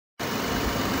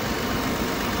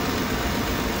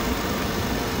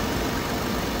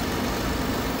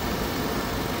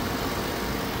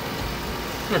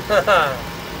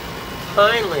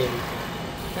Finally,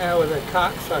 that was a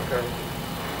cocksucker.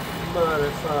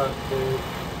 Motherfucker, dude.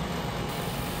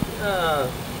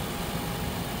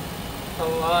 A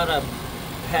lot of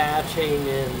patching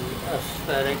and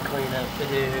aesthetic cleanup to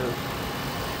do,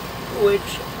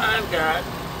 which I've got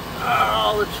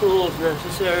all the tools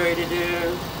necessary to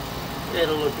do.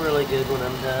 It'll look really good when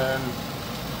I'm done.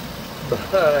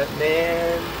 But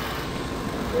man,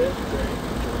 this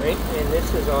drink, and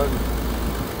this is on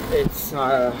its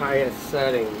highest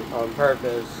setting on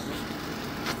purpose.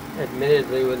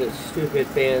 Admittedly, with a stupid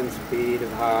fan speed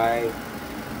of high,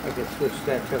 I could switch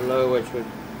that to low, which would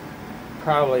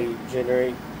probably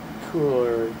generate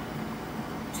cooler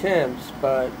temps,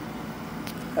 but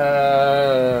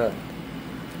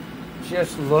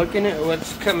just looking at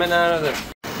what's coming out of the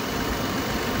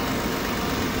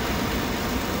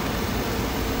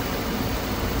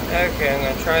okay, I'm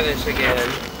gonna try this again.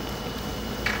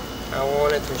 I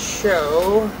wanted to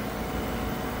show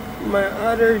my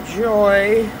utter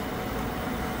joy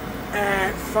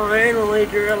at finally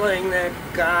drilling that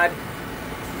god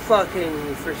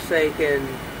fucking forsaken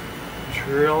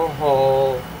drill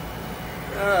hole.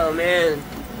 Oh man,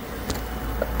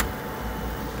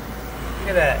 look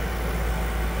at that,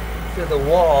 to the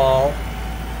wall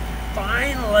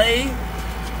finally,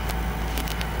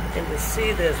 and to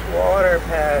see this water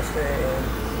passing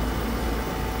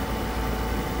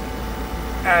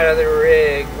out of the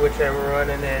rig, which I'm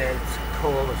running at its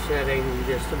cold setting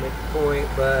just to make a point.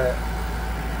 But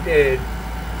dude,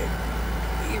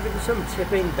 even some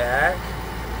tipping back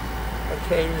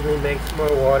occasionally makes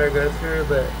more water go through,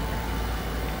 but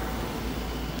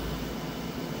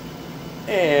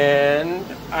and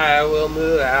I will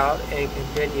move out and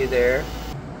continue there.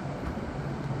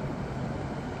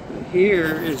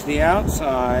 Here is the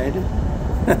outside.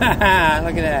 Look at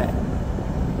that.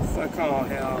 Fuck all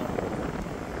hell.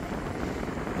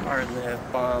 Pardon the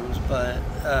F-bombs, but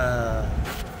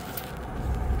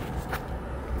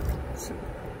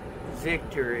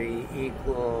victory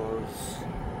equals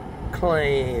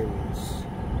claims.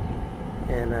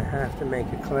 And I have to make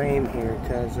a claim here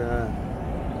because,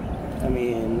 I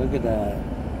mean, look at that.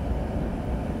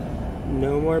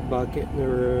 No more bucket in the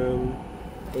room.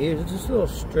 I use this little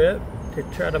strip to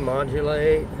try to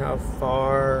modulate how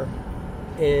far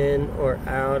in or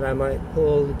out I might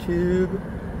pull the tube,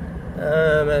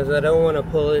 as I don't want to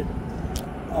pull it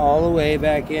all the way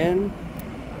back in.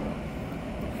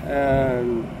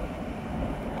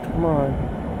 Come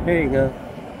on, there you go.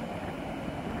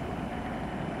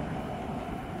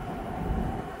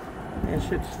 That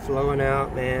shit's flowing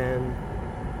out, man,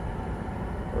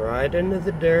 right into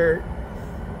the dirt.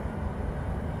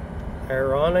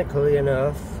 Ironically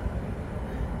enough,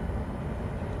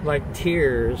 like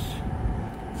tears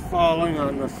falling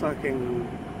on the fucking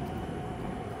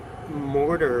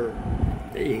mortar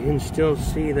that you can still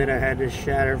see that I had to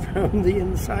shatter from the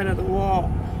inside of the wall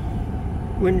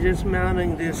when just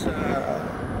mounting this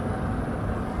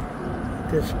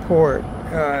this port.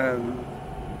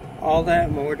 All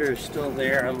that mortar is still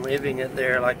there. I'm leaving it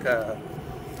there like a,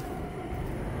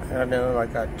 I don't know,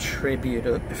 like a tribute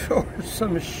or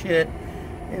some shit.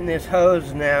 And this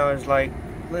hose now is like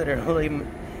literally,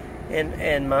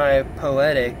 in my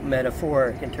poetic,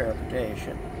 metaphoric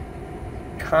interpretation,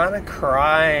 kind of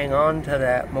crying onto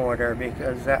that mortar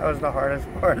because that was the hardest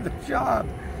part of the job.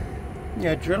 You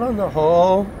know, drilling the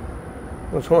hole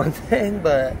was one thing,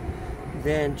 but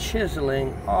then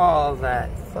chiseling all that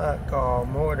fuck all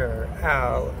mortar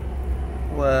out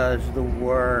was the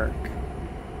work.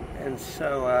 And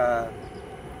so,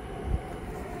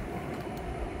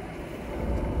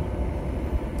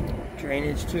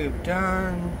 drainage tube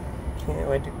done. Can't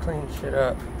wait to clean shit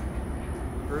up.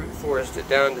 Brute forced it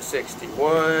down to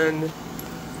 61.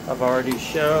 I've already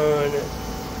shown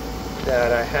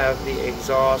that I have the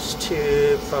exhaust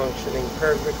tube functioning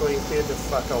perfectly through the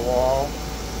fucking wall.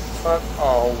 Fuck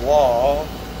all wall.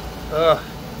 Ugh,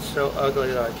 it's so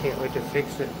ugly that I can't wait to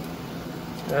fix it.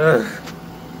 Ugh.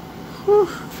 Whew.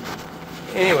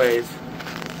 Anyways,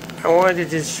 I wanted to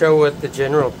just show what the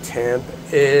general temp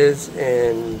is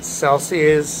in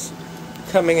Celsius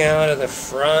coming out of the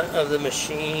front of the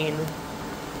machine.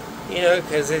 You know,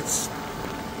 because it's,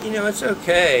 you know, it's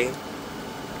okay.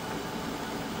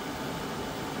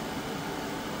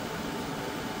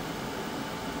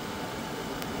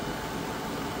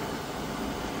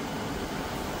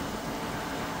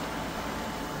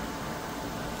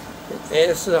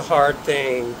 It's a hard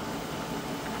thing.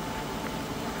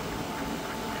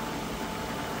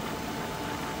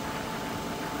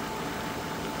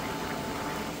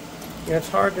 It's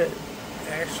hard to,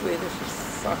 actually, this is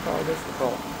fuck all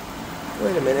difficult.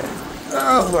 Wait a minute.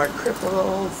 Oh, my crippled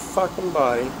old fucking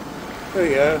body. There we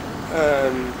go.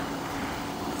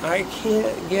 I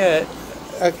can't get...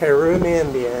 Okay, room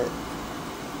ambient.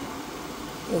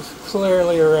 It's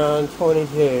clearly around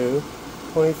 22,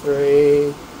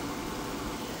 23,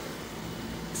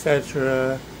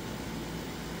 etc.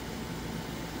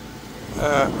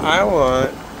 I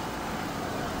want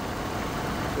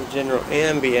the general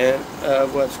ambient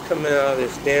of what's coming out of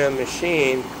this damn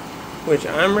machine, which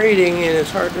I'm reading, and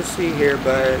it's hard to see here,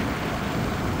 but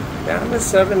down to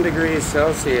 7 degrees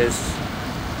Celsius.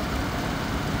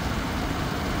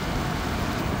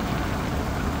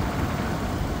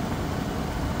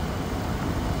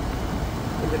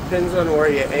 It depends on where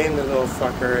you aim the little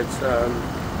fucker.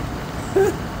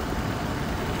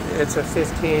 It's a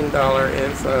 $15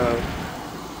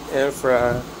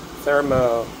 infra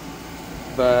thermo,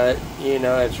 but you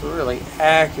know, it's really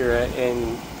accurate,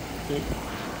 and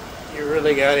you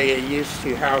really got to get used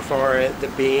to how far the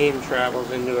beam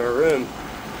travels into a room.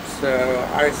 So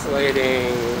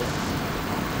isolating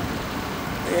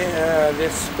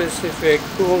this specific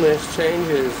coolness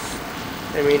changes,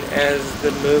 I mean, as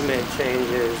the movement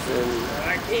changes, and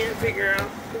I can't figure out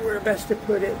where best to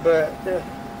put it, but the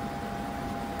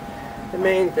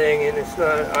main thing, and it's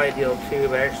not an ideal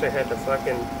tube, I actually had to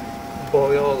fucking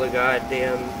boil the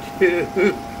goddamn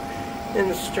tube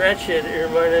and stretch it. It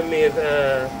reminded me of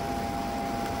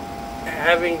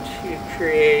having to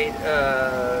create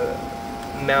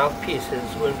mouthpieces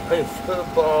when playing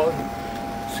football in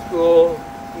school.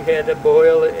 You had to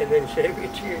boil it and then shave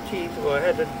it to your teeth. Well, I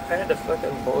had to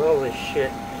fucking boil this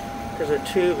shit because the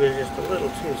tube is just a little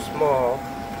too small.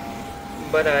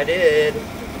 But I did.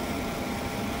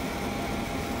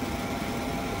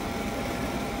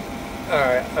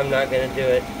 Alright, I'm not going to do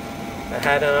it. I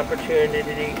had an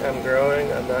opportunity, I'm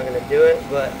growing, I'm not going to do it,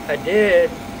 but I did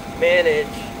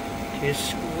manage to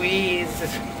squeeze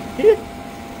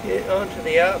it onto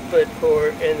the output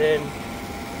port and then,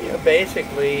 you know,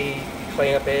 basically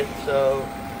clamp it so,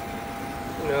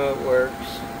 you know, it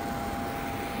works.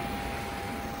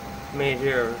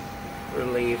 Major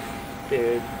relief,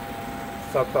 dude.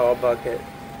 Fuck all bucket.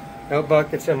 No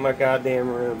buckets in my goddamn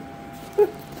room.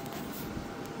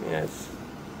 Yes.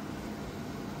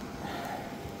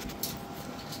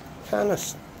 Kind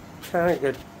of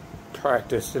good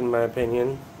practice, in my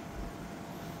opinion.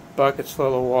 Buckets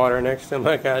full of water next to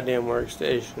my goddamn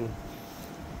workstation.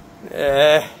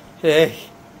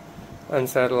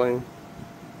 Unsettling.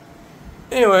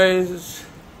 Anyways,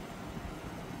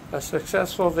 a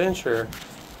successful venture,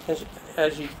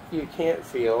 as you can't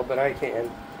feel, but I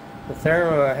can. The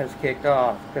thermo has kicked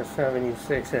off because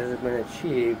 76 has been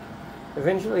achieved.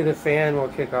 Eventually the fan will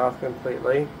kick off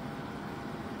completely.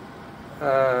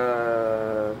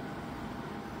 But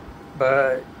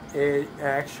it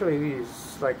actually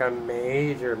is like a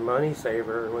major money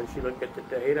saver once you look at the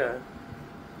data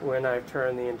when I've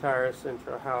turned the entire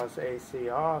central house AC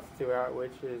off throughout,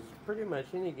 which is pretty much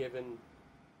any given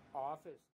office.